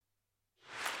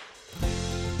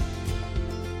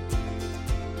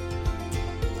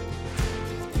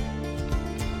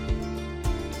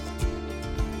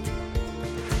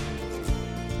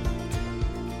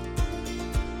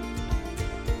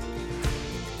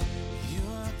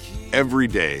Every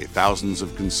day, thousands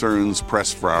of concerns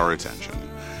press for our attention.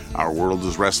 Our world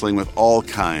is wrestling with all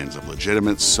kinds of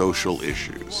legitimate social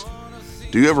issues.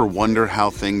 Do you ever wonder how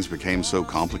things became so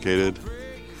complicated?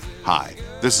 Hi,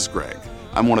 this is Greg.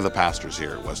 I'm one of the pastors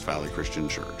here at West Valley Christian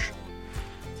Church.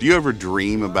 Do you ever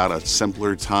dream about a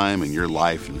simpler time in your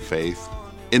life and faith?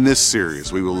 In this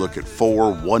series, we will look at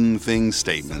 4 one-thing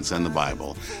statements in the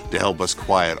Bible to help us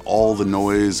quiet all the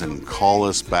noise and call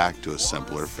us back to a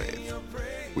simpler faith.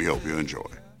 We hope you enjoy.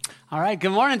 All right,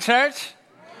 good morning, church.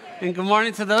 And good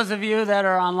morning to those of you that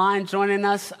are online joining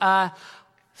us.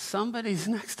 Somebody's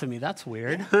next to me. That's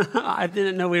weird. I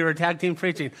didn't know we were tag team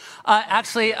preaching.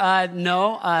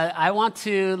 No. I want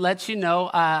to let you know,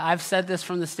 I've said this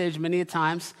from the stage many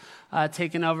times,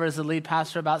 taking over as the lead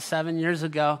pastor about 7 years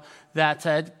ago,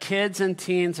 that kids and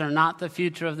teens are not the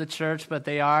future of the church, but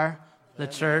they are the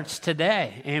church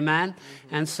today. Amen.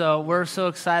 And so we're so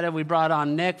excited. We brought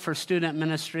on Nick for student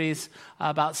ministries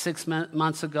about 6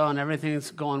 months ago, and everything's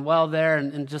going well there,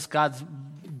 and just God's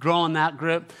growing that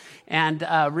group. And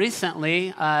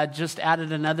recently just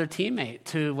added another teammate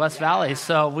to West Valley.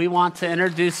 So we want to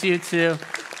introduce you to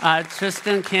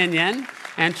Tristan Kenyon.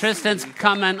 And Tristan's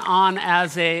coming on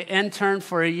as an intern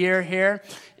for a year here.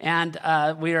 And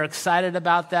we are excited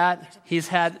about that. He's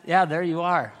had, there you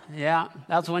are. Yeah,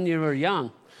 that's when you were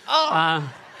young.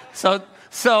 So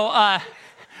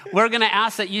we're going to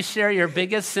ask that you share your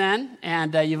biggest sin.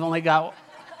 And you've only got...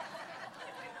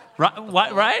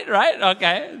 Right?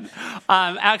 Okay.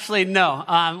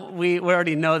 No. We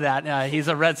already know that. He's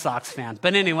a Red Sox fan.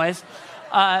 But anyways,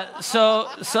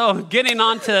 so getting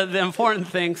on to the important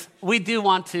things, we do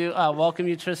want to welcome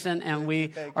you, Tristan, and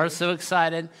we are so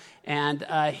excited. And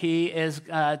he is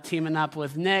teaming up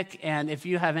with Nick. And if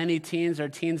you have any teens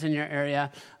in your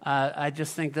area, I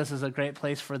just think this is a great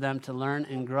place for them to learn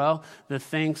and grow the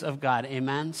things of God.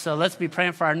 Amen. So let's be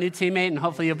praying for our new teammate, and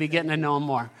hopefully you'll be getting to know him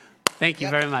more. Thank you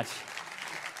very much.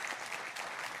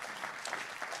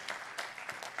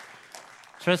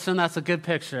 Tristan, that's a good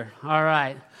picture. All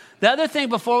right. The other thing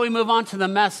before we move on to the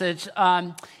message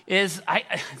is,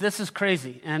 this is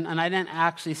crazy, and I didn't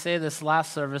actually say this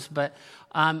last service, but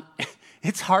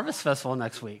it's Harvest Festival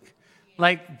next week.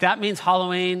 Like, that means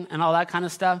Halloween and all that kind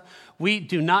of stuff. We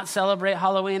do not celebrate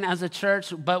Halloween as a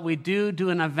church, but we do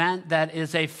an event that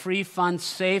is a free, fun,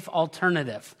 safe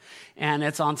alternative. And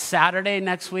it's on Saturday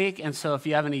next week. And so if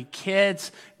you have any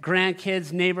kids,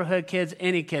 grandkids, neighborhood kids,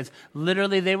 any kids,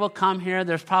 literally they will come here.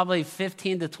 There's probably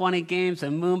 15 to 20 games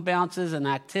and moon bounces and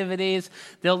activities.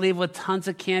 They'll leave with tons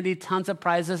of candy, tons of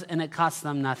prizes, and it costs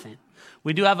them nothing.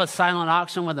 We do have a silent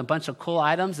auction with a bunch of cool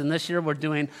items, and this year we're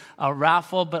doing a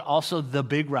raffle, but also the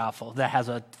big raffle that has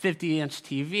a 50-inch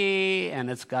TV, and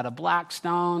it's got a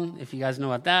Blackstone, if you guys know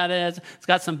what that is. It's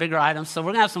got some bigger items, so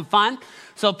we're going to have some fun.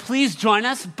 So please join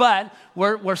us, but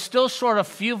we're still short a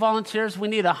few volunteers. We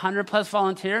need 100-plus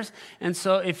volunteers, and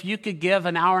so if you could give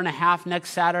an hour and a half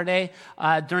next Saturday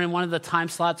during one of the time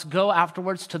slots, go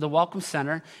afterwards to the Welcome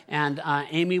Center, and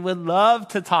Amy would love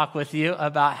to talk with you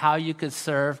about how you could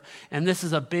serve, and this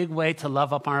is a big way to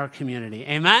love up our community.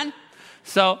 Amen?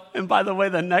 So, and by the way,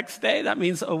 the next day, that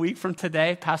means a week from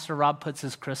today, Pastor Rob puts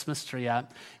his Christmas tree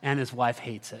up, and his wife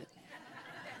hates it.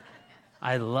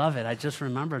 I love it. I just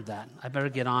remembered that. I better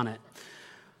get on it.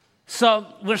 So,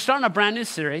 we're starting a brand new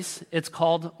series. It's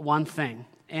called One Thing.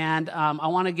 And I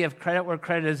want to give credit where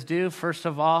credit is due. First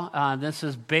of all, this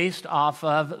is based off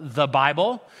of the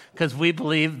Bible, because we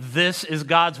believe this is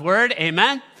God's word.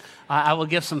 Amen? I will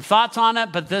give some thoughts on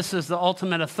it, but this is the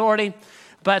ultimate authority.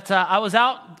 But I was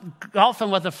out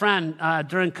golfing with a friend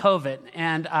during COVID,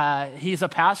 and he's a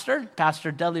pastor,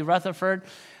 Pastor Dudley Rutherford,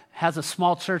 has a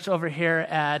small church over here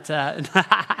at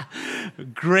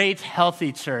Great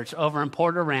Healthy Church over in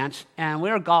Porter Ranch. And we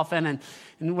were golfing, and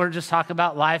we were just talking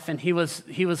about life, and he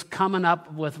was coming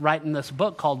up with writing this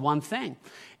book called One Thing.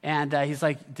 And he's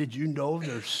like, did you know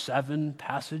there's 7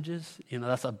 passages? You know,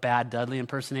 that's a bad Dudley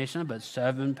impersonation, but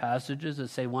 7 passages that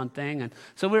say one thing. And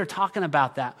so we were talking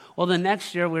about that. Well, the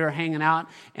next year we were hanging out,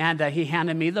 and he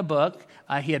handed me the book.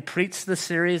 He had preached the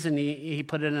series, and he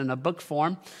put it in a book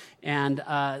form. And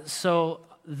so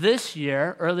this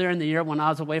year, earlier in the year when I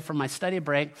was away from my study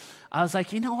break, I was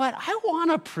like, you know what? I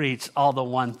want to preach all the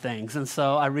one things. And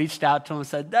so I reached out to him and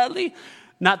said, Dudley,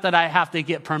 not that I have to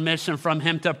get permission from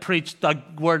him to preach the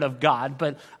word of God,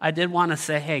 but I did want to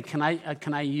say, hey, can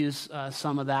I use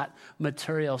some of that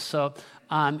material? So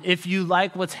if you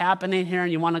like what's happening here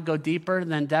and you want to go deeper,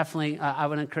 then definitely I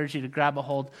would encourage you to grab a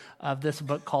hold of this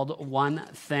book called One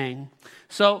Thing.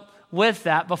 So with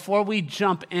that, before we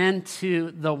jump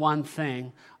into the one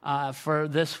thing for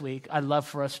this week, I'd love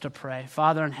for us to pray.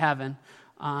 Father in heaven,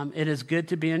 It is good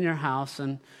to be in your house.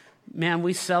 And man,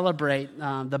 we celebrate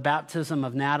the baptism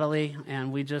of Natalie,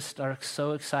 and we just are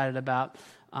so excited about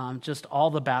just all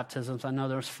the baptisms. I know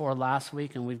there was 4 last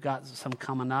week, and we've got some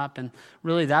coming up, and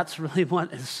really that's really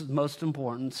what is most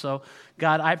important. So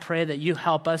God, I pray that you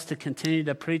help us to continue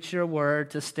to preach your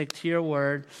word, to stick to your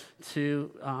word,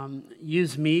 to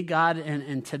use me, God,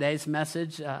 in today's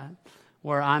message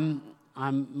where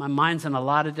my mind's in a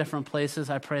lot of different places.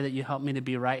 I pray that you help me to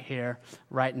be right here,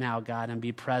 right now, God, and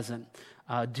be present.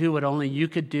 Do what only you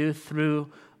could do through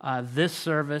this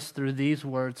service, through these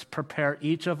words. Prepare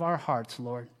each of our hearts,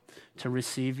 Lord, to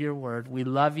receive your word. We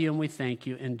love you and we thank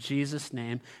you in Jesus'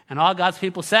 name. And all God's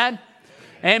people said,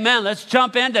 amen. Let's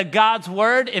jump into God's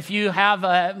word. If you have,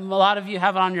 a lot of you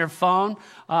have it on your phone,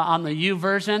 on the U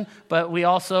version, but we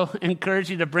also encourage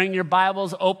you to bring your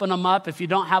Bibles, open them up. If you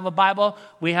don't have a Bible,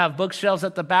 we have bookshelves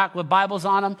at the back with Bibles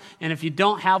on them. And if you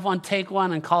don't have one, take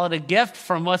one and call it a gift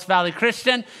from West Valley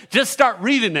Christian. Just start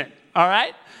reading it, all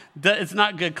right? It's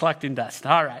not good collecting dust.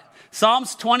 All right.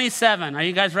 Psalms 27. Are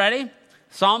you guys ready?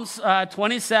 Psalms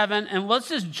 27. And let's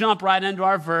just jump right into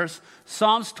our verse.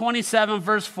 Psalms 27,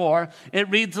 verse 4. It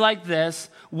reads like this.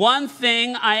 One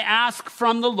thing I ask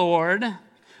from the Lord,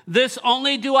 this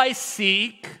only do I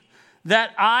seek,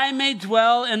 that I may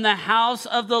dwell in the house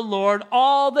of the Lord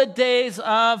all the days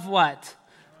of what?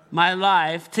 My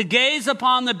life, to gaze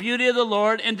upon the beauty of the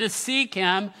Lord and to seek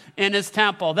him in his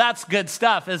temple. That's good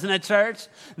stuff, isn't it, church?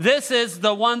 This is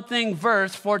the one thing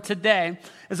verse for today.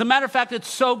 As a matter of fact, it's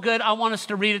so good, I want us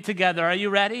to read it together. Are you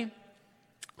ready?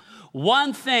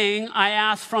 One thing I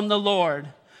ask from the Lord,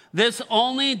 this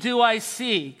only do I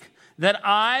seek, that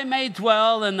I may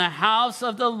dwell in the house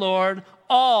of the Lord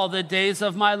all the days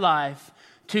of my life,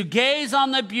 to gaze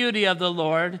on the beauty of the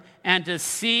Lord and to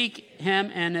seek him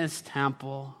in his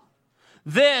temple.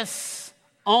 This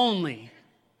only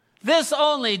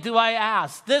do I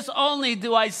ask. This only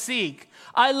do I seek.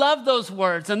 I love those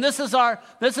words. And this is our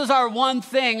one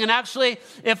thing. And actually,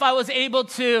 if I was able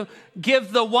to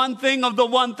give the one thing of the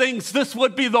one things, this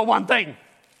would be the one thing.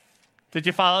 Did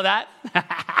you follow that?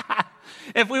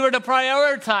 If we were to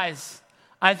prioritize,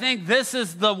 I think this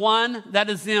is the one that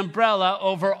is the umbrella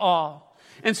over all.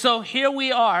 And so here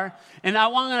we are, and I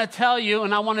want to tell you,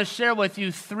 and I want to share with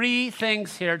you 3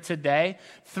 things here today.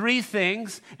 3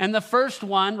 things. And the first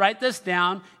one, write this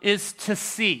down, is to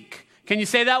seek. Can you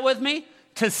say that with me?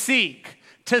 To seek.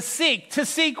 To seek. To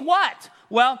seek what?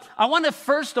 Well, I want to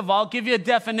first of all give you a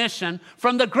definition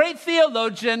from the great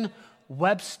theologian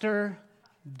Webster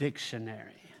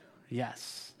Dictionary.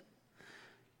 Yes.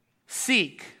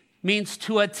 Seek means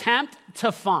to attempt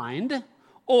to find,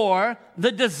 or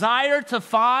the desire to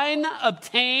find,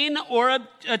 obtain, or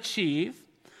achieve.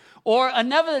 Or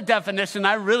another definition,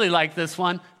 I really like this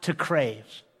one, to crave.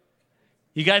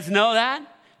 You guys know that?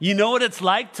 You know what it's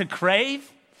like to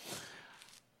crave?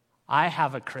 I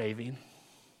have a craving.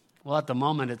 Well, at the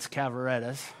moment, it's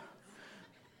Cavarettas,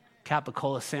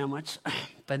 Capicola sandwich.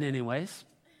 But anyways,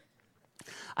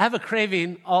 I have a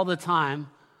craving all the time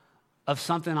of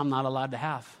something I'm not allowed to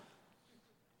have.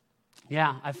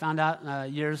 Yeah, I found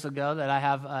out years ago that I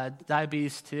have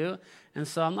diabetes too, and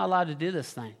so I'm not allowed to do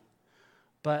this thing.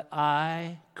 But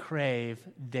I crave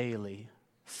daily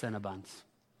Cinnabons.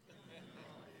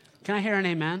 Can I hear an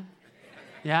amen?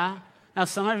 Yeah? Now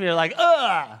some of you are like,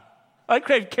 ugh, I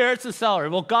crave carrots and celery.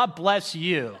 Well, God bless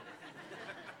you.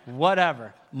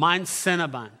 Whatever. Mine's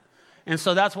Cinnabon. And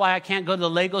so that's why I can't go to the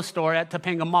Lego store at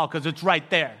Topanga Mall, because it's right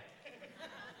there.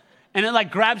 And it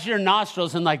like grabs your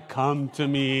nostrils and like, come to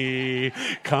me.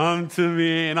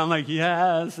 And I'm like,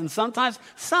 yes. And sometimes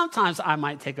I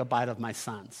might take a bite of my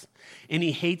son's. And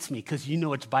he hates me because you know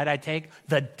which bite I take?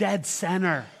 The dead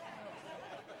center.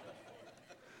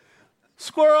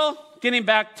 Squirrel, getting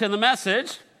back to the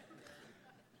message,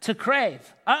 to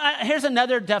crave. Here's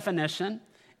another definition.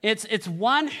 It's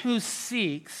one who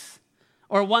seeks,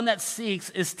 or one that seeks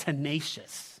is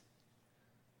tenacious.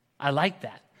 I like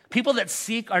that. People that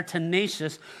seek are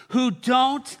tenacious, who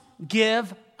don't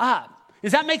give up.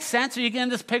 Does that make sense? Are you getting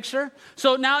this picture?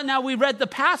 So now we read the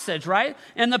passage, right?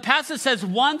 And the passage says,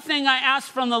 one thing I ask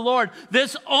from the Lord,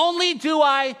 this only do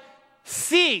I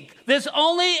seek. This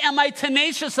only am I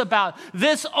tenacious about.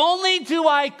 This only do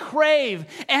I crave.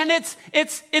 And it's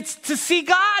to see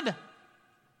God.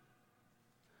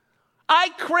 I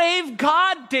crave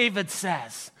God, David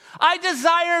says. I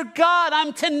desire God.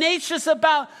 I'm tenacious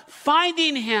about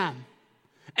finding him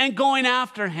and going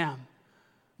after him.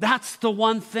 That's the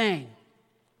one thing.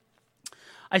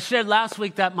 I shared last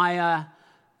week that my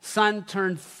son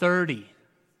turned 30.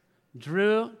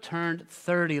 Drew turned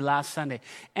 30 last Sunday.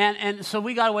 And so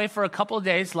we got away for a couple of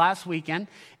days last weekend.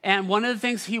 And one of the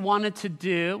things he wanted to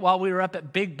do while we were up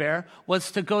at Big Bear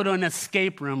was to go to an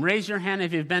escape room. Raise your hand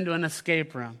if you've been to an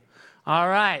escape room. All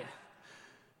right.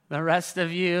 The rest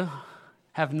of you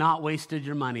have not wasted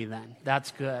your money then.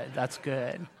 That's good. That's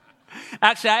good.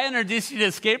 Actually, I introduced you to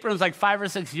escape rooms like 5 or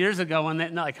 6 years ago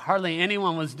when hardly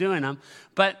anyone was doing them.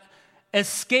 But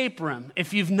escape room,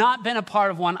 if you've not been a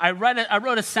part of one, I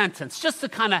wrote a sentence just to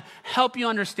kind of help you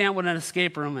understand what an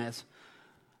escape room is.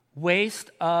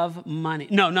 Waste of money.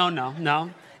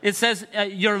 No. It says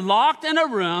you're locked in a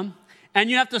room and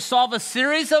you have to solve a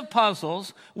series of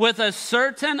puzzles with a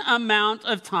certain amount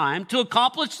of time to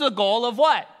accomplish the goal of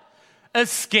what?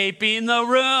 Escaping the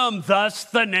room. Thus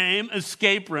the name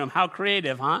escape room. How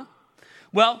creative, huh?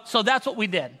 Well, so that's what we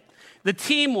did. The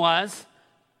team was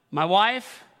my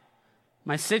wife,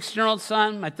 my 16-year-old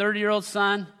son, my 30-year-old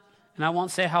son, and I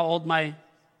won't say how old my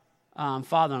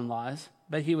father-in-law is,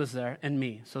 but he was there, and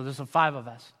me. So there's 5 of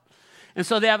us. And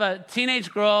so they have a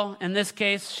teenage girl. In this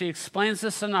case, she explains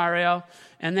the scenario,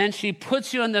 and then she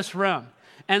puts you in this room.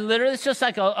 And literally, it's just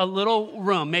like a little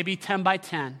room, maybe 10 by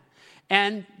 10.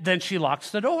 And then she locks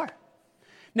the door.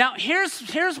 Now,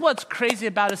 here's what's crazy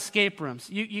about escape rooms.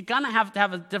 You're going to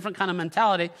have a different kind of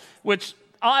mentality, which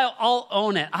I'll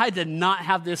own it. I did not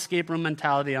have the escape room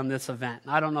mentality on this event.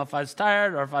 I don't know if I was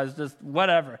tired or if I was just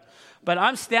whatever. But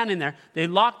I'm standing there. They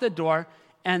lock the door,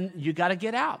 and you got to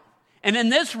get out. And in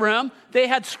this room, they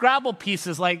had Scrabble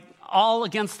pieces like all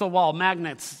against the wall,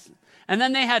 magnets. And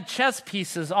then they had chess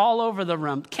pieces all over the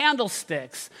room,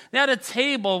 candlesticks. They had a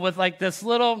table with like this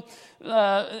little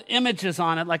images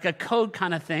on it, like a code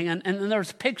kind of thing. And then there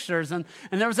was pictures. And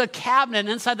there was a cabinet.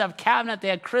 Inside that cabinet, they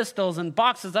had crystals and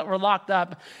boxes that were locked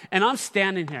up. And I'm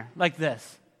standing here like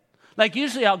this. Like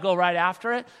usually I'll go right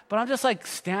after it, but I'm just like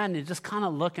standing, just kind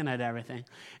of looking at everything.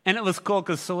 And it was cool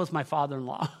because so was my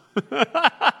father-in-law.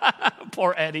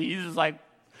 Poor Eddie. He's just like,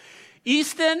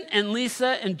 Easton and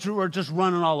Lisa and Drew are just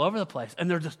running all over the place. And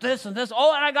they're just this and this.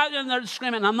 Oh, and I got you. And they're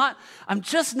screaming. And I'm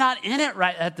just not in it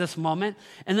right at this moment.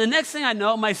 And the next thing I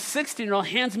know, my 16-year-old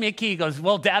hands me a key. He goes,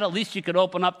 well, Dad, at least you could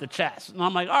open up the chest. And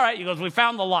I'm like, all right. He goes, we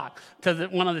found the lock to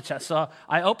one of the chests. So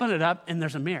I open it up and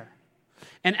there's a mirror.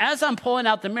 And as I'm pulling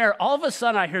out the mirror, all of a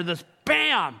sudden I hear this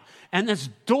bam. And this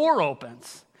door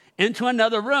opens into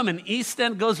another room, and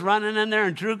Easton goes running in there,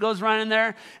 and Drew goes running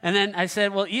there. And then I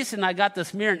said, well, Easton, I got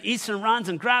this mirror. And Easton runs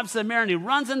and grabs the mirror, and he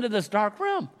runs into this dark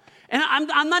room. And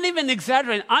I'm not even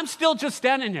exaggerating. I'm still just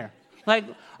standing here. Like,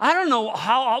 I don't know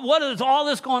what is all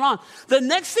this going on. The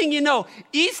next thing you know,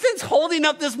 Easton's holding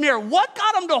up this mirror. What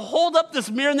got him to hold up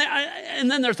this mirror? And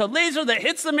then there's a laser that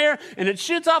hits the mirror, and it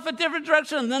shoots off a different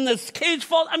direction, and then this cage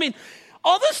falls. I mean,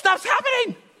 all this stuff's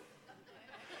happening.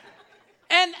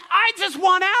 And I just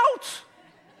want out.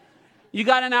 You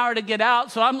got an hour to get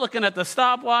out. So I'm looking at the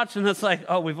stopwatch, and it's like,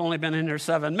 oh, we've only been in here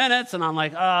 7 minutes. And I'm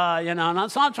like,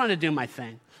 so I'm trying to do my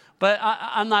thing. But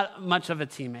I'm not much of a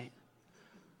teammate.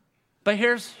 But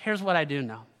here's what I do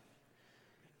know.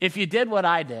 If you did what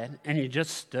I did and you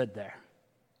just stood there,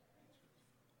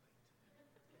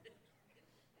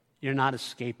 you're not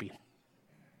escaping.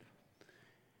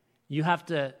 You have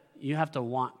to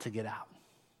want to get out.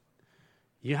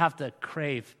 You have to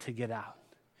crave to get out.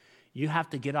 You have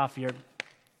to get off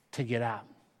to get out.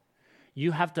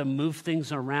 You have to move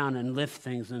things around and lift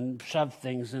things and shove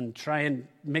things and try and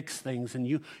mix things. And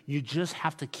you just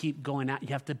have to keep going out. You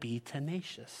have to be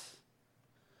tenacious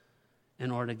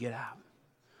in order to get out.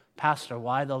 Pastor,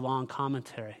 why the long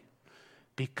commentary?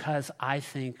 Because I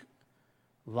think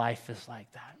life is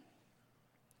like that.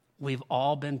 We've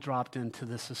all been dropped into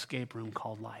this escape room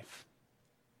called life.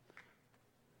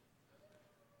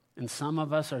 And some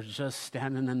of us are just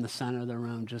standing in the center of the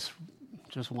room, just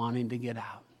wanting to get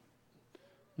out,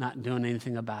 not doing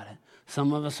anything about it.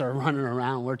 Some of us are running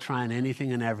around, we're trying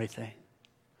anything and everything.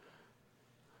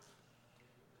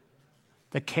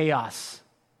 The chaos,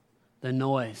 the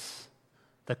noise,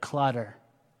 the clutter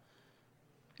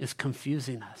is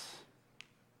confusing us.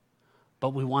 But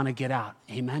we want to get out.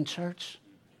 Amen, church?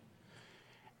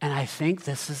 And I think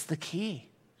this is the key.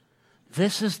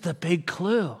 This is the big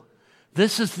clue.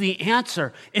 This is the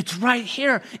answer. It's right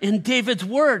here in David's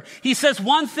word. He says,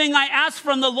 one thing I ask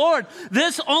from the Lord,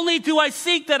 this only do I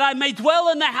seek, that I may dwell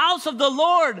in the house of the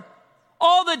Lord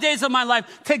all the days of my life,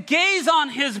 to gaze on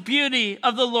his beauty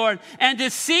of the Lord and to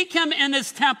seek him in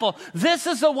his temple. This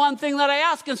is the one thing that I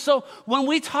ask. And so when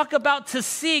we talk about to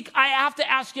seek, I have to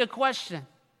ask you a question.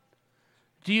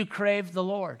 Do you crave the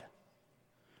Lord?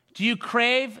 Do you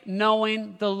crave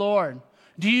knowing the Lord?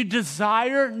 Do you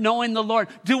desire knowing the Lord?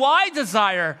 Do I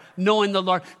desire knowing the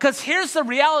Lord? Because here's the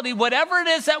reality. Whatever it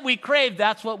is that we crave,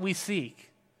 that's what we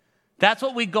seek. That's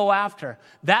what we go after.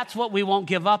 That's what we won't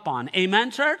give up on.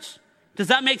 Amen, church? Does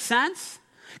that make sense?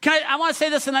 I want to say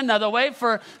this in another way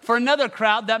for another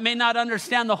crowd that may not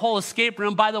understand the whole escape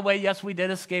room. By the way, yes, we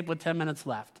did escape with 10 minutes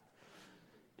left.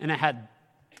 And it had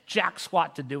jack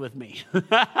squat to do with me.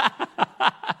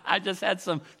 I just had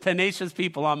some tenacious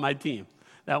people on my team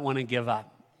that wouldn't give up.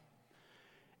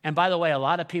 And by the way, a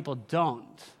lot of people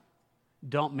don't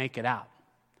make it out.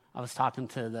 I was talking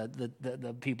to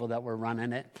the people that were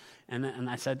running it, and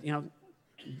I said, no,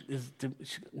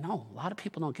 a lot of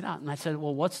people don't get out. And I said,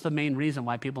 well, what's the main reason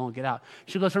why people don't get out?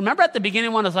 She goes, remember at the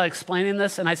beginning when I was explaining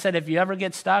this, and I said, if you ever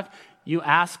get stuck, you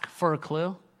ask for a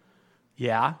clue?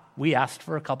 Yeah, we asked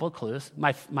for a couple of clues.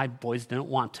 My boys didn't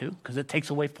want to because it takes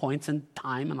away points and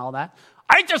time and all that.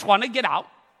 I just want to get out.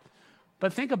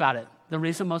 But think about it. The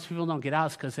reason most people don't get out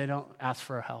is because they don't ask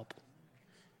for help.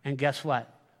 And guess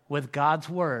what? With God's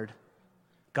word,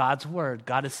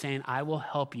 God is saying, I will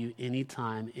help you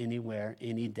anytime, anywhere,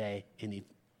 any day,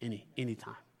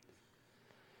 anytime.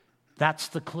 That's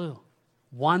the clue.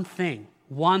 One thing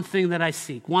that I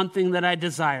seek, one thing that I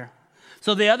desire.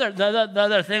 So the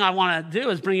other thing I want to do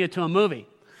is bring you to a movie.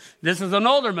 This is an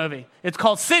older movie. It's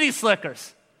called City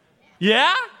Slickers.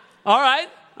 Yeah? All right.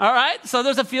 So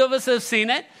there's a few of us that have seen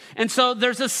it. And so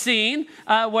there's a scene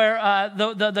where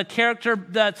the character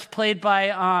that's played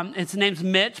by, his name's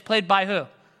Mitch, played by who?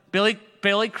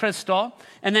 Billy Crystal.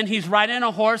 And then he's riding a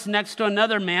horse next to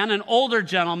another man, an older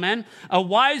gentleman, a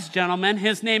wise gentleman.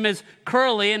 His name is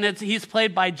Curly, and he's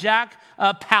played by Jack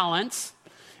Palance.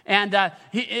 And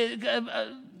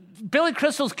Billy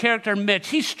Crystal's character, Mitch,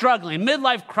 he's struggling,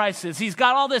 midlife crisis. He's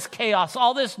got all this chaos,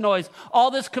 all this noise,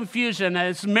 all this confusion.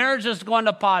 His marriage is going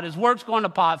to pot. His work's going to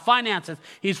pot. Finances.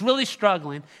 He's really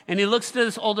struggling. And he looks to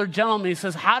this older gentleman. He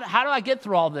says, how do I get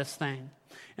through all this thing?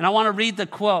 And I want to read the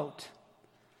quote.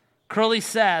 Curly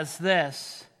says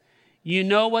this, you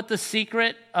know what the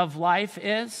secret of life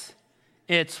is?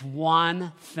 It's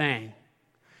one thing.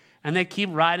 And they keep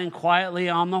riding quietly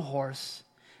on the horse.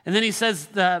 And then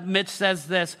Mitch says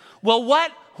this, well,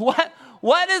 what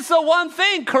is the one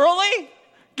thing, Curly?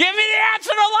 Give me the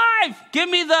answer to life.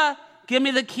 Give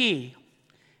me the key.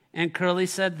 And Curly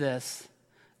said this,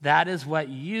 that is what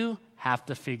you have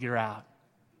to figure out.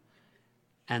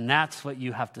 And that's what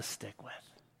you have to stick with.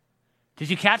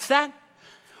 Did you catch that?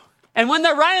 And when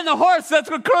they're riding the horse, that's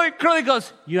what Curly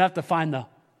goes, you have to find the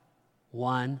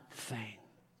one thing.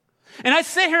 And I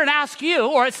sit here and ask you,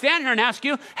 or I stand here and ask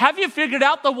you, have you figured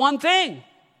out the one thing?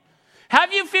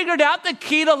 Have you figured out the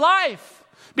key to life?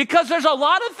 Because there's a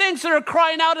lot of things that are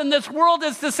crying out in this world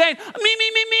is to say, me,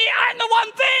 I'm the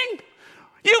one thing.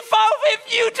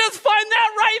 If you just find that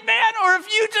right man, or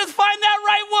if you just find that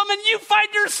right woman, you find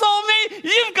your soulmate,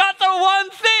 you've got the one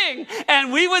thing.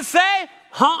 And we would say,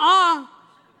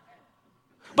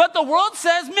 But the world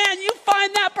says, man, you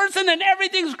find that person and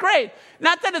everything's great.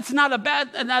 Not that it's not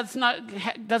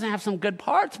doesn't have some good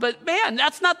parts, but man,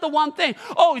 that's not the one thing.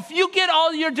 Oh, if you get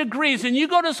all your degrees and you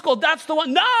go to school, that's the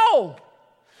one. No.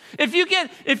 If you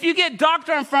get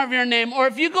doctor in front of your name, or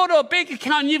if you go to a bank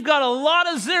account and you've got a lot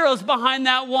of zeros behind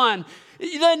that one,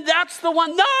 then that's the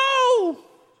one. No.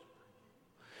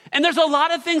 And there's a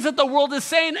lot of things that the world is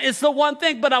saying is the one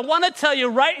thing, but I want to tell you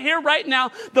right here, right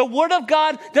now, the Word of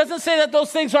God doesn't say that those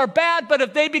things are bad, but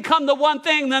if they become the one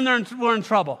thing, then we're in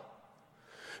trouble.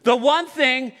 The one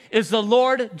thing is the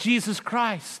Lord Jesus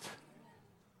Christ.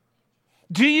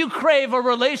 Do you crave a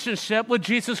relationship with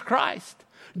Jesus Christ?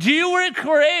 Do you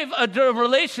crave a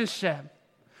relationship?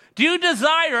 Do you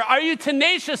desire? Are you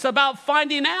tenacious about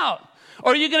finding out?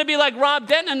 Or are you going to be like Rob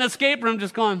Denton in the escape room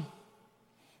just going?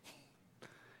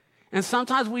 And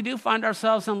sometimes we do find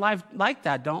ourselves in life like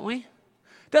that, don't we?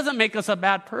 Doesn't make us a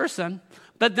bad person,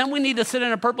 but then we need to sit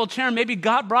in a purple chair. And maybe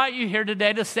God brought you here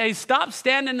today to say, stop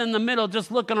standing in the middle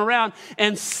just looking around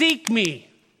and seek me.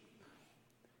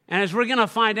 And as we're going to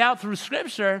find out through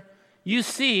Scripture, you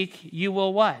seek, you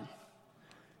will what?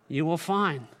 You will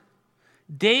find.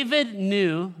 David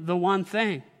knew the one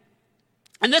thing.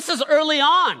 And this is early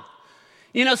on.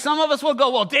 You know, some of us will go,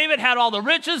 well, David had all the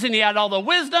riches and he had all the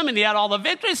wisdom and he had all the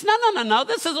victories. No.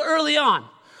 This is early on.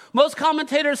 Most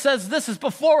commentators says this is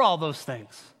before all those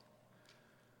things.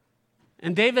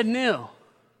 And David knew.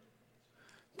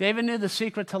 David knew the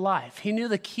secret to life. He knew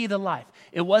the key to life.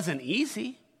 It wasn't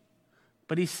easy,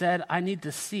 but he said, I need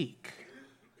to seek.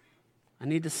 I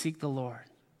need to seek the Lord.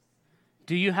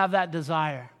 Do you have that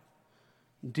desire?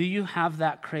 Do you have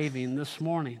that craving this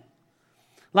morning?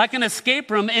 Like an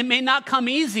escape room, it may not come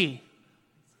easy,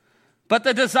 But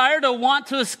the desire to want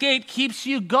to escape keeps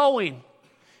you going.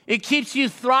 It keeps you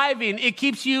thriving. It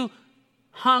keeps you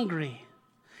hungry.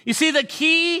 You see, the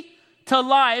key to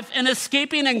life and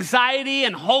escaping anxiety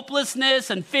and hopelessness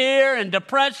and fear and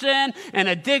depression and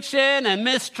addiction and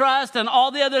mistrust and all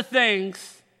the other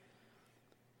things,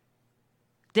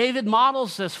 David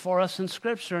models this for us in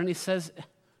Scripture, and he says,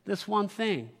 this one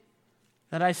thing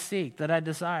that I seek, that I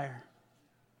desire.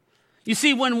 You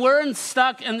see, when we're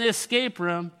stuck in the escape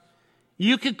room,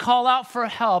 you could call out for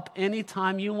help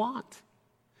anytime you want.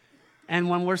 And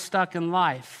when we're stuck in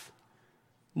life,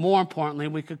 more importantly,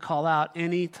 we could call out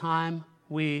anytime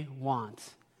we want.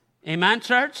 Amen,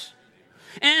 church?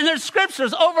 And there's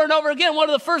scriptures over and over again. One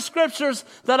of the first scriptures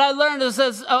that I learned is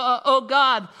says, oh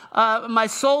God, my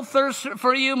soul thirsts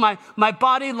for you. My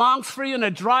body longs for you in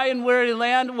a dry and weary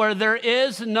land where there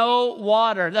is no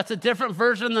water. That's a different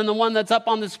version than the one that's up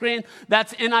on the screen.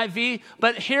 That's NIV.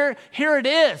 But here it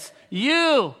is.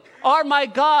 You are my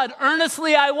God.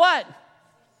 Earnestly I what?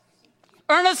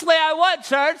 Earnestly I what,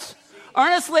 church?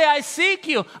 Earnestly I seek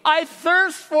you. I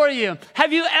thirst for you.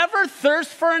 Have you ever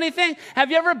thirsted for anything? Have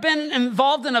you ever been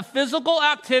involved in a physical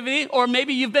activity, or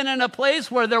maybe you've been in a place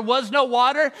where there was no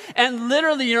water and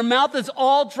literally your mouth is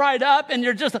all dried up and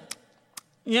you're just,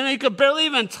 you could barely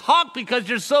even talk because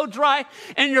you're so dry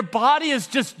and your body is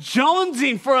just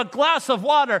jonesing for a glass of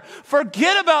water.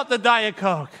 Forget about the Diet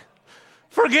Coke.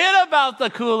 Forget about the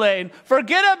Kool-Aid.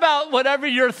 Forget about whatever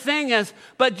your thing is,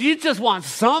 but you just want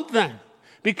something.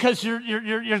 Because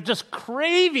you're just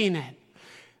craving it.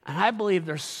 And I believe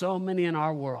there's so many in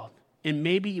our world, and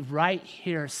maybe right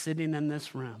here sitting in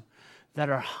this room, that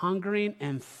are hungering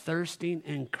and thirsting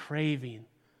and craving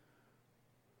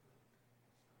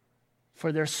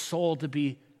for their soul to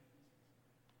be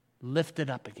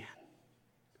lifted up again,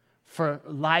 for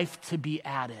life to be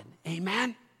added.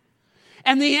 Amen?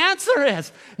 And the answer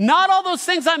is not all those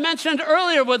things I mentioned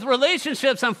earlier with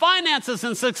relationships and finances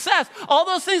and success. All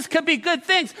those things could be good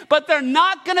things, but they're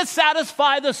not going to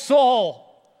satisfy the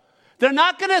soul. They're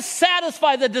not going to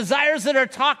satisfy the desires that are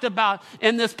talked about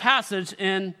in this passage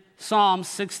in Psalm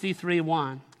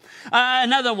 63:1.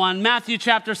 Another one, Matthew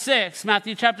chapter 6,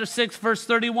 verse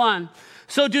 31.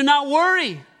 So do not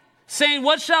worry, saying,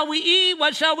 what shall we eat?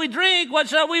 What shall we drink? What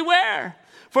shall we wear?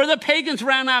 For the pagans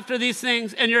ran after these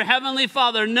things, and your heavenly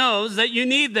Father knows that you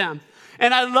need them.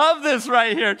 And I love this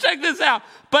right here. Check this out.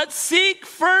 But seek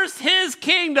first his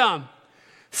kingdom.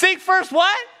 Seek first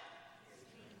what?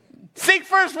 Seek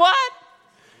first what?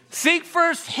 Seek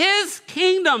first his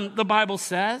kingdom, the Bible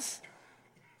says.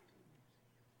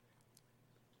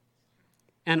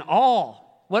 And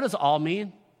all, what does all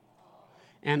mean?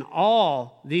 And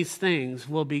all these things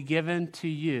will be given to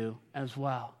you as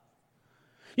well.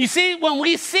 You see, when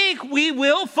we seek, we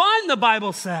will find, the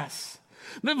Bible says.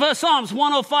 Psalms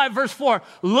 105, verse 4.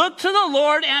 Look to the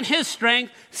Lord and his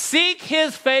strength. Seek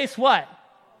his face, what?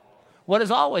 What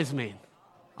does always mean?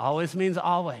 Always means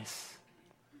always.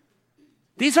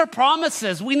 These are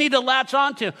promises we need to latch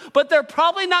onto. But they're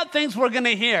probably not things we're going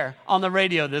to hear on the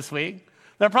radio this week.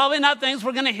 They're probably not things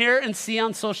we're going to hear and see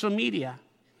on social media.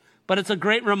 But it's a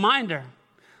great reminder.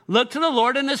 Look to the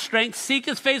Lord in his strength. Seek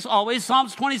his face always.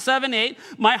 Psalms 27:8.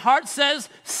 My heart says,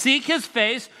 seek his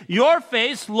face. Your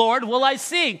face, Lord, will I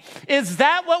seek. Is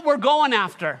that what we're going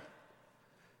after?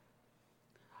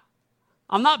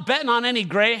 I'm not betting on any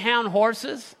greyhound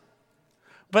horses.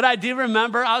 But I do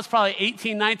remember I was probably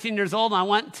 18, 19 years old, and I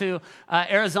went to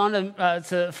Arizona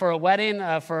for a wedding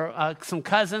for some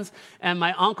cousins, and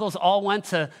my uncles all went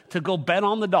to go bet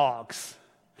on the dogs.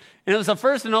 And it was the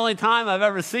first and only time I've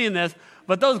ever seen this.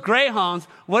 But those greyhounds,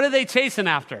 what are they chasing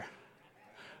after?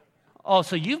 Oh,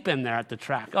 so you've been there at the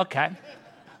track. Okay.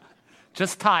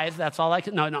 Just tithe, that's all I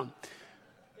can. No.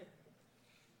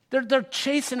 They're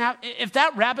chasing out. If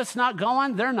that rabbit's not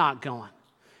going, they're not going.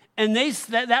 And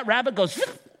that rabbit goes,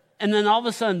 and then all of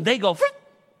a sudden they go,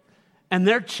 and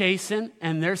they're chasing,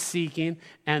 and they're seeking,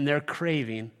 and they're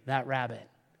craving that rabbit.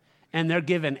 And they're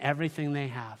giving everything they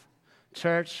have.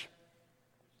 Church,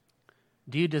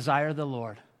 do you desire the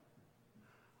Lord?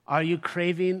 Are you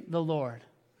craving the Lord?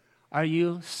 Are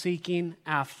you seeking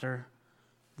after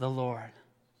the Lord?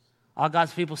 All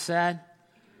God's people said,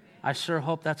 I sure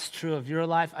hope that's true of your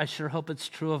life. I sure hope it's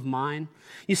true of mine.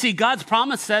 You see, God's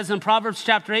promise says in Proverbs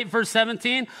chapter 8, verse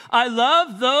 17, I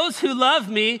love those who love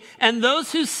me, and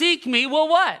those who seek me will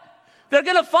what? They're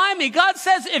going to find me. God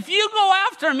says, if you go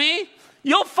after me,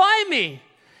 you'll find me.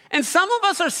 And some of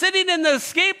us are sitting in the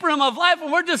escape room of life, and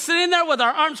we're just sitting there with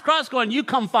our arms crossed going, you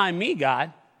come find me,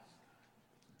 God.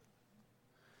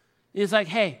 He's like,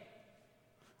 hey,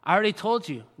 I already told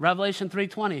you, Revelation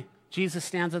 3:20, Jesus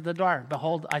stands at the door.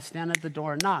 Behold, I stand at the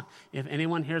door and knock. If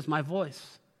anyone hears my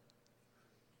voice,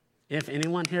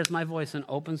 and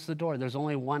opens the door, there's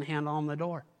only one handle on the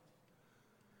door.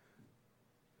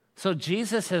 So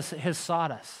Jesus has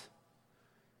sought us.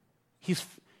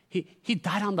 He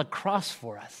died on the cross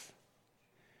for us.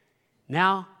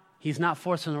 Now, he's not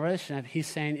forcing a relationship. He's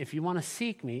saying, if you want to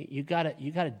seek me, you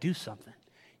gotta do something.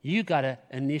 You gotta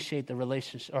initiate the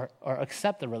relationship or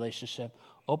accept the relationship.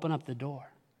 Open up the door.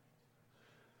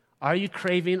 Are you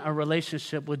craving a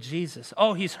relationship with Jesus?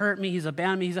 Oh, he's hurt me. He's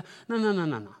abandoned me.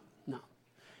 No.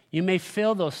 You may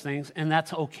feel those things, and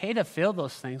that's okay to feel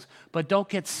those things, but don't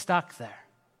get stuck there.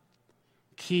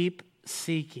 Keep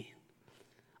seeking.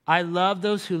 I love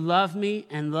those who love me,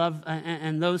 and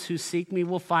those who seek me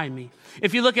will find me.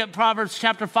 If you look at Proverbs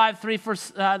chapter 5,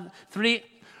 3,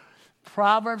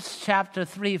 Proverbs chapter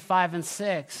 3, 5, and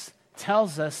 6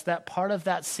 tells us that part of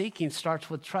that seeking starts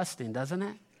with trusting, doesn't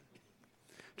it?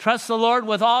 Trust the Lord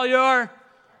with all your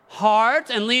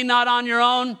heart and lean not on your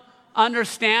own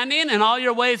understanding. In all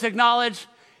your ways acknowledge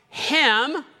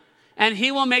him, and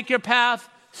he will make your path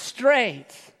straight.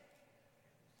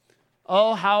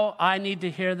 Oh, how I need to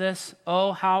hear this.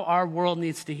 Oh, how our world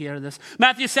needs to hear this.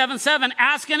 Matthew 7:7,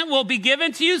 ask and it will be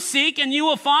given to you. Seek and you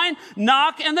will find.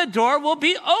 Knock and the door will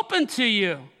be open to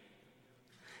you.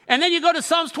 And then you go to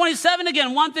Psalms 27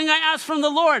 again. One thing I ask from the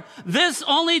Lord, this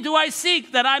only do I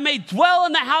seek, that I may dwell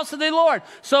in the house of the Lord.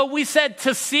 So we said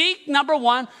to seek, number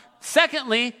one.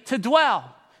 Secondly, to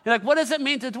dwell. You're like, what does it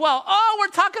mean to dwell? Oh, we're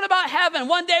talking about heaven.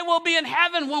 One day we'll be in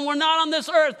heaven when we're not on this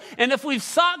earth. And if we've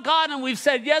sought God and we've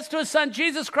said yes to his son,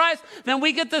 Jesus Christ, then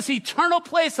we get this eternal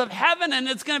place of heaven, and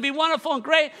it's going to be wonderful and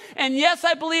great. And yes,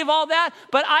 I believe all that,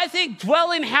 but I think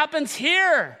dwelling happens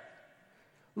here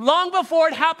long before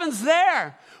it happens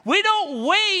there. We don't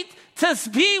wait to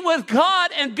be with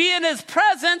God and be in his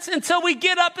presence until we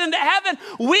get up into heaven.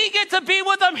 We get to be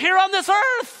with him here on this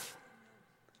earth.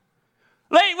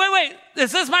 Wait.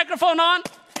 Is this microphone on?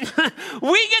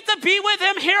 We get to be with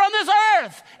him here on this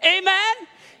earth. Amen?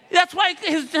 That's why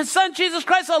his son Jesus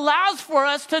Christ allows for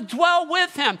us to dwell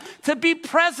with him, to be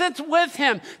present with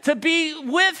him. To be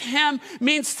with him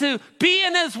means to be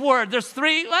in his word. There's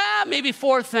maybe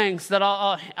four things that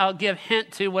I'll give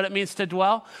hint to what it means to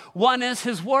dwell. One is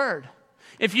his word.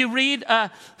 If you read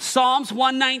Psalms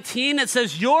 119, it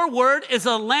says, your word is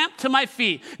a lamp to my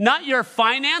feet. Not your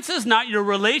finances, not your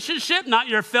relationship, not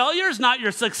your failures, not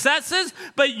your successes,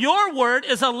 but your word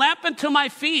is a lamp unto my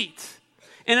feet,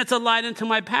 and it's a light unto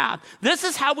my path. This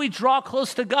is how we draw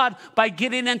close to God, by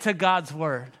getting into God's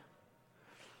word.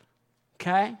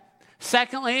 Okay?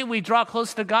 Secondly, we draw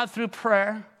close to God through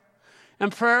prayer.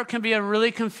 And prayer can be a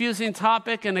really confusing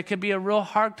topic, and it could be a real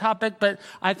hard topic, but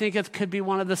I think it could be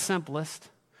one of the simplest.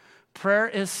 Prayer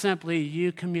is simply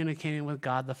you communicating with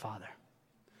God the Father.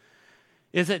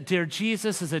 Is it dear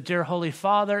Jesus? Is it dear Holy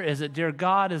Father? Is it dear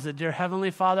God? Is it dear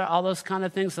Heavenly Father? All those kind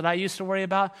of things that I used to worry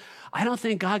about. I don't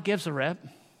think God gives a rip.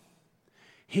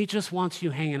 He just wants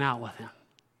you hanging out with him.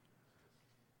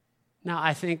 Now,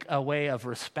 I think a way of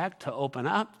respect to open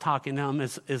up, talking to him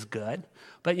is good.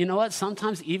 But you know what?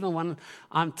 Sometimes even when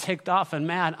I'm ticked off and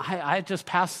mad, I just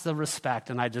pass the respect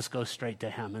and I just go straight to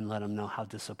him and let him know how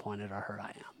disappointed or hurt I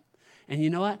am. And you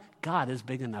know what? God is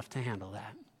big enough to handle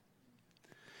that.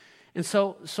 And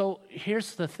so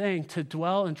here's the thing. To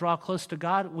dwell and draw close to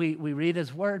God, we read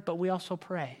his word, but we also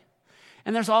pray.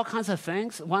 And there's all kinds of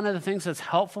things. One of the things that's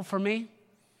helpful for me,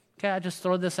 okay, I just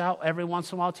throw this out every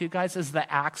once in a while to you guys, is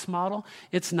the Acts model.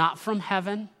 It's not from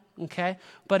heaven, okay,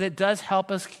 but it does help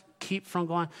us keep from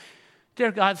going,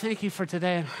 dear God, thank you for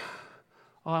today.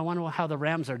 Oh, I wonder how the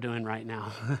Rams are doing right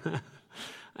now.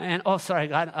 And, oh, sorry,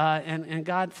 God. And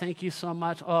God, thank you so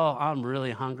much. Oh, I'm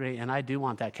really hungry, and I do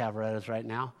want that Cavarettas right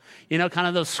now. You know, kind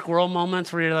of those squirrel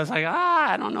moments where you're just like,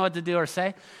 I don't know what to do or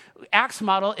say. Acts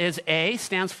model is A,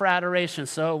 stands for adoration.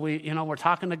 So we're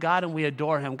talking to God and we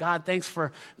adore him. God, thanks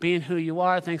for being who you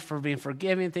are. Thanks for being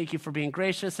forgiving. Thank you for being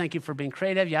gracious. Thank you for being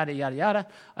creative, yada, yada, yada.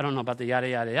 I don't know about the yada,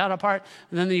 yada, yada part.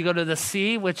 And then you go to the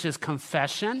C, which is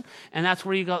confession. And that's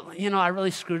where you go, I really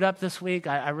screwed up this week.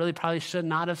 I really probably should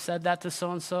not have said that to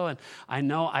so-and-so. And I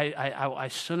know I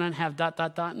shouldn't have ...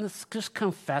 And it's just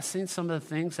confessing some of the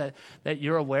things that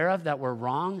you're aware of that were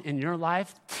wrong in your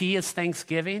life. T is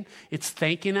thanksgiving. It's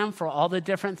thanking him for all the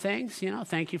different things.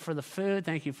 Thank you for the food.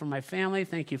 Thank you for my family.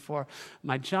 Thank you for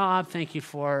my job. Thank you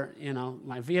for,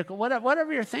 my vehicle,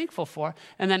 whatever you're thankful for.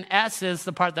 And then S is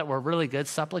the part that we're really good,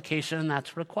 supplication, and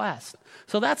that's request.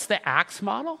 So that's the Acts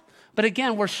model. But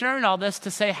again, we're sharing all this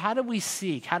to say, how do we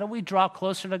seek? How do we draw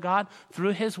closer to God?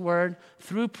 Through his word,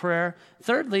 through prayer.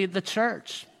 Thirdly, the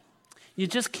church. You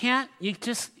just can't,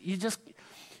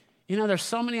 There's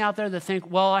so many out there that think,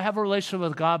 well, I have a relationship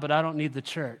with God, but I don't need the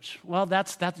church. Well,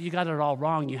 that's you got it all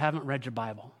wrong. You haven't read your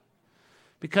Bible.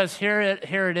 Because here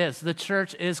it is. The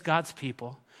church is God's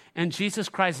people. And Jesus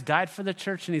Christ died for the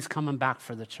church, and he's coming back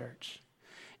for the church.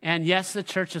 And yes, the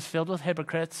church is filled with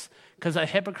hypocrites, because a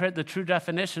hypocrite, the true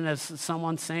definition is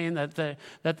someone saying that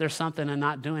there's something and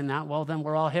not doing that. Well, then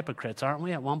we're all hypocrites, aren't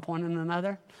we, at one point or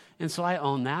another? And so I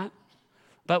own that.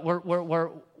 But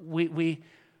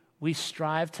we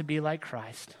strive to be like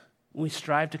Christ. We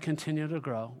strive to continue to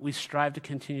grow. We strive to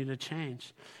continue to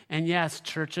change. And yes,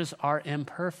 churches are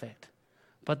imperfect,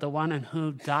 but the one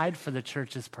who died for the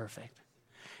church is perfect.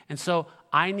 And so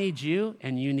I need you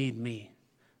and you need me.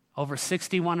 Over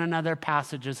 61 another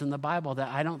passages in the Bible that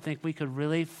I don't think we could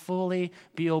really fully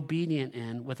be obedient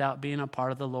in without being a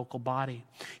part of the local body.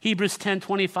 Hebrews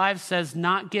 10:25 says,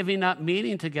 not giving up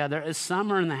meeting together as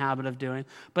some are in the habit of doing,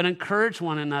 but encourage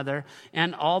one another,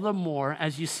 and all the more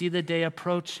as you see the day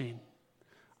approaching.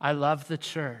 I love the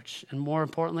church, and more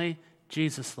importantly,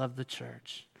 Jesus loved the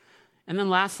church. And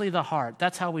then lastly, the heart.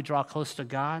 That's how we draw close to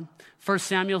God. 1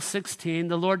 Samuel 16,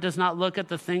 the Lord does not look at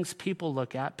the things people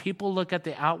look at. People look at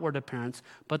the outward appearance,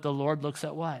 but the Lord looks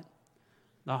at what?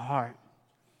 The heart.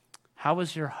 How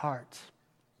is your heart?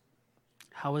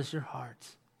 How is your heart?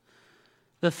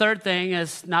 The third thing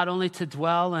is not only to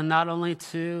dwell and not only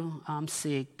to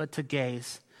seek, but to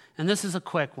gaze. And this is a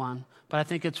quick one, but I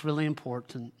think it's really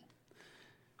important.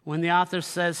 When the author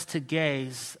says to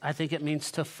gaze, I think it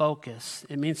means to focus.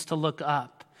 It means to look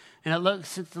up. And it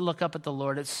looks to look up at the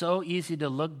Lord. It's so easy to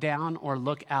look down or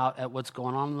look out at what's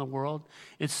going on in the world.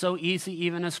 It's so easy,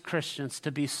 even as Christians,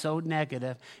 to be so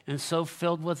negative and so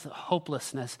filled with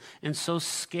hopelessness and so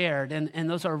scared. And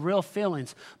those are real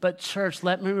feelings. But church,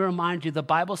 let me remind you, the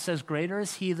Bible says, greater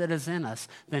is he that is in us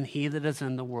than he that is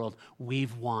in the world.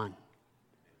 We've won.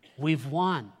 We've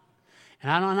won.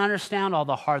 And I don't understand all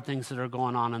the hard things that are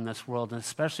going on in this world, and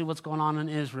especially what's going on in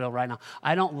Israel right now.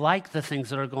 I don't like the things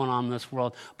that are going on in this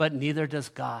world, but neither does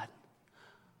God.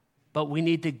 But we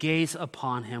need to gaze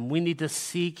upon him. We need to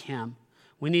seek him.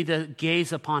 We need to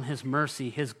gaze upon his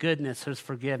mercy, his goodness, his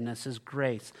forgiveness, his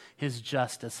grace, his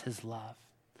justice, his love.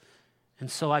 And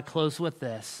so I close with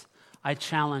this. I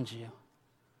challenge you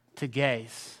to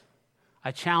gaze.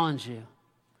 I challenge you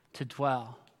to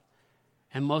dwell.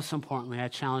 And most importantly, I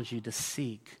challenge you to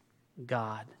seek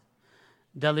God.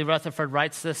 Dudley Rutherford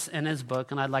writes this in his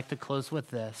book, and I'd like to close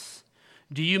with this.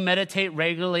 Do you meditate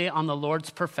regularly on the Lord's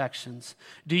perfections?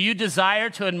 Do you desire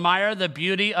to admire the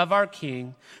beauty of our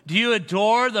King? Do you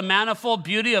adore the manifold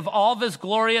beauty of all of his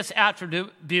glorious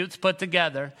attributes put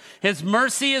together? His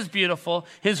mercy is beautiful.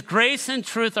 His grace and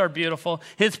truth are beautiful.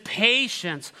 His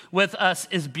patience with us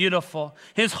is beautiful.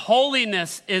 His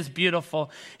holiness is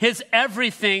beautiful. His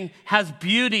everything has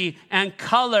beauty and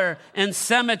color and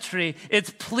symmetry.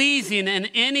 It's pleasing in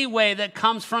any way that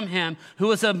comes from him,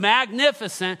 who is a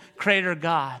magnificent creator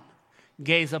God.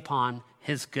 Gaze upon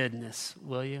his goodness,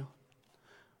 will you?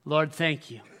 Lord,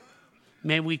 thank you.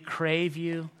 May we crave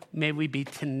you. May we be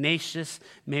tenacious.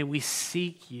 May we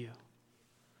seek you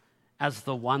as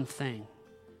the one thing,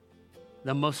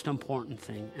 the most important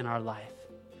thing in our life.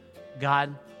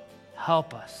 God,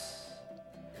 help us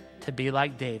to be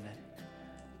like David,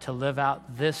 to live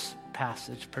out this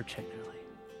passage particularly,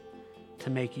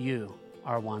 to make you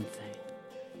our one thing.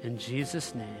 In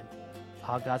Jesus' name,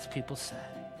 all God's people said.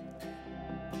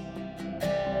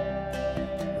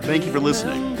 Thank you for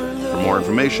listening. For more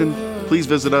information, please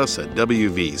visit us at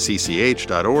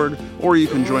wvcch.org, or you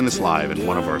can join us live in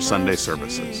one of our Sunday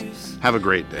services. Have a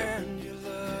great day.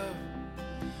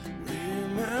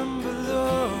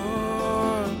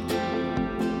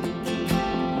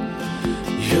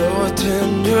 Your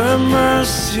tender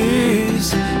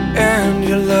mercies and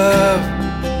your love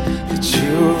that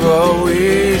you've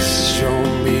always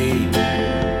shown me.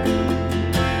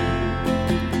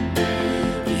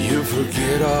 You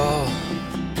forget all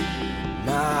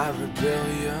my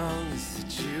rebellion.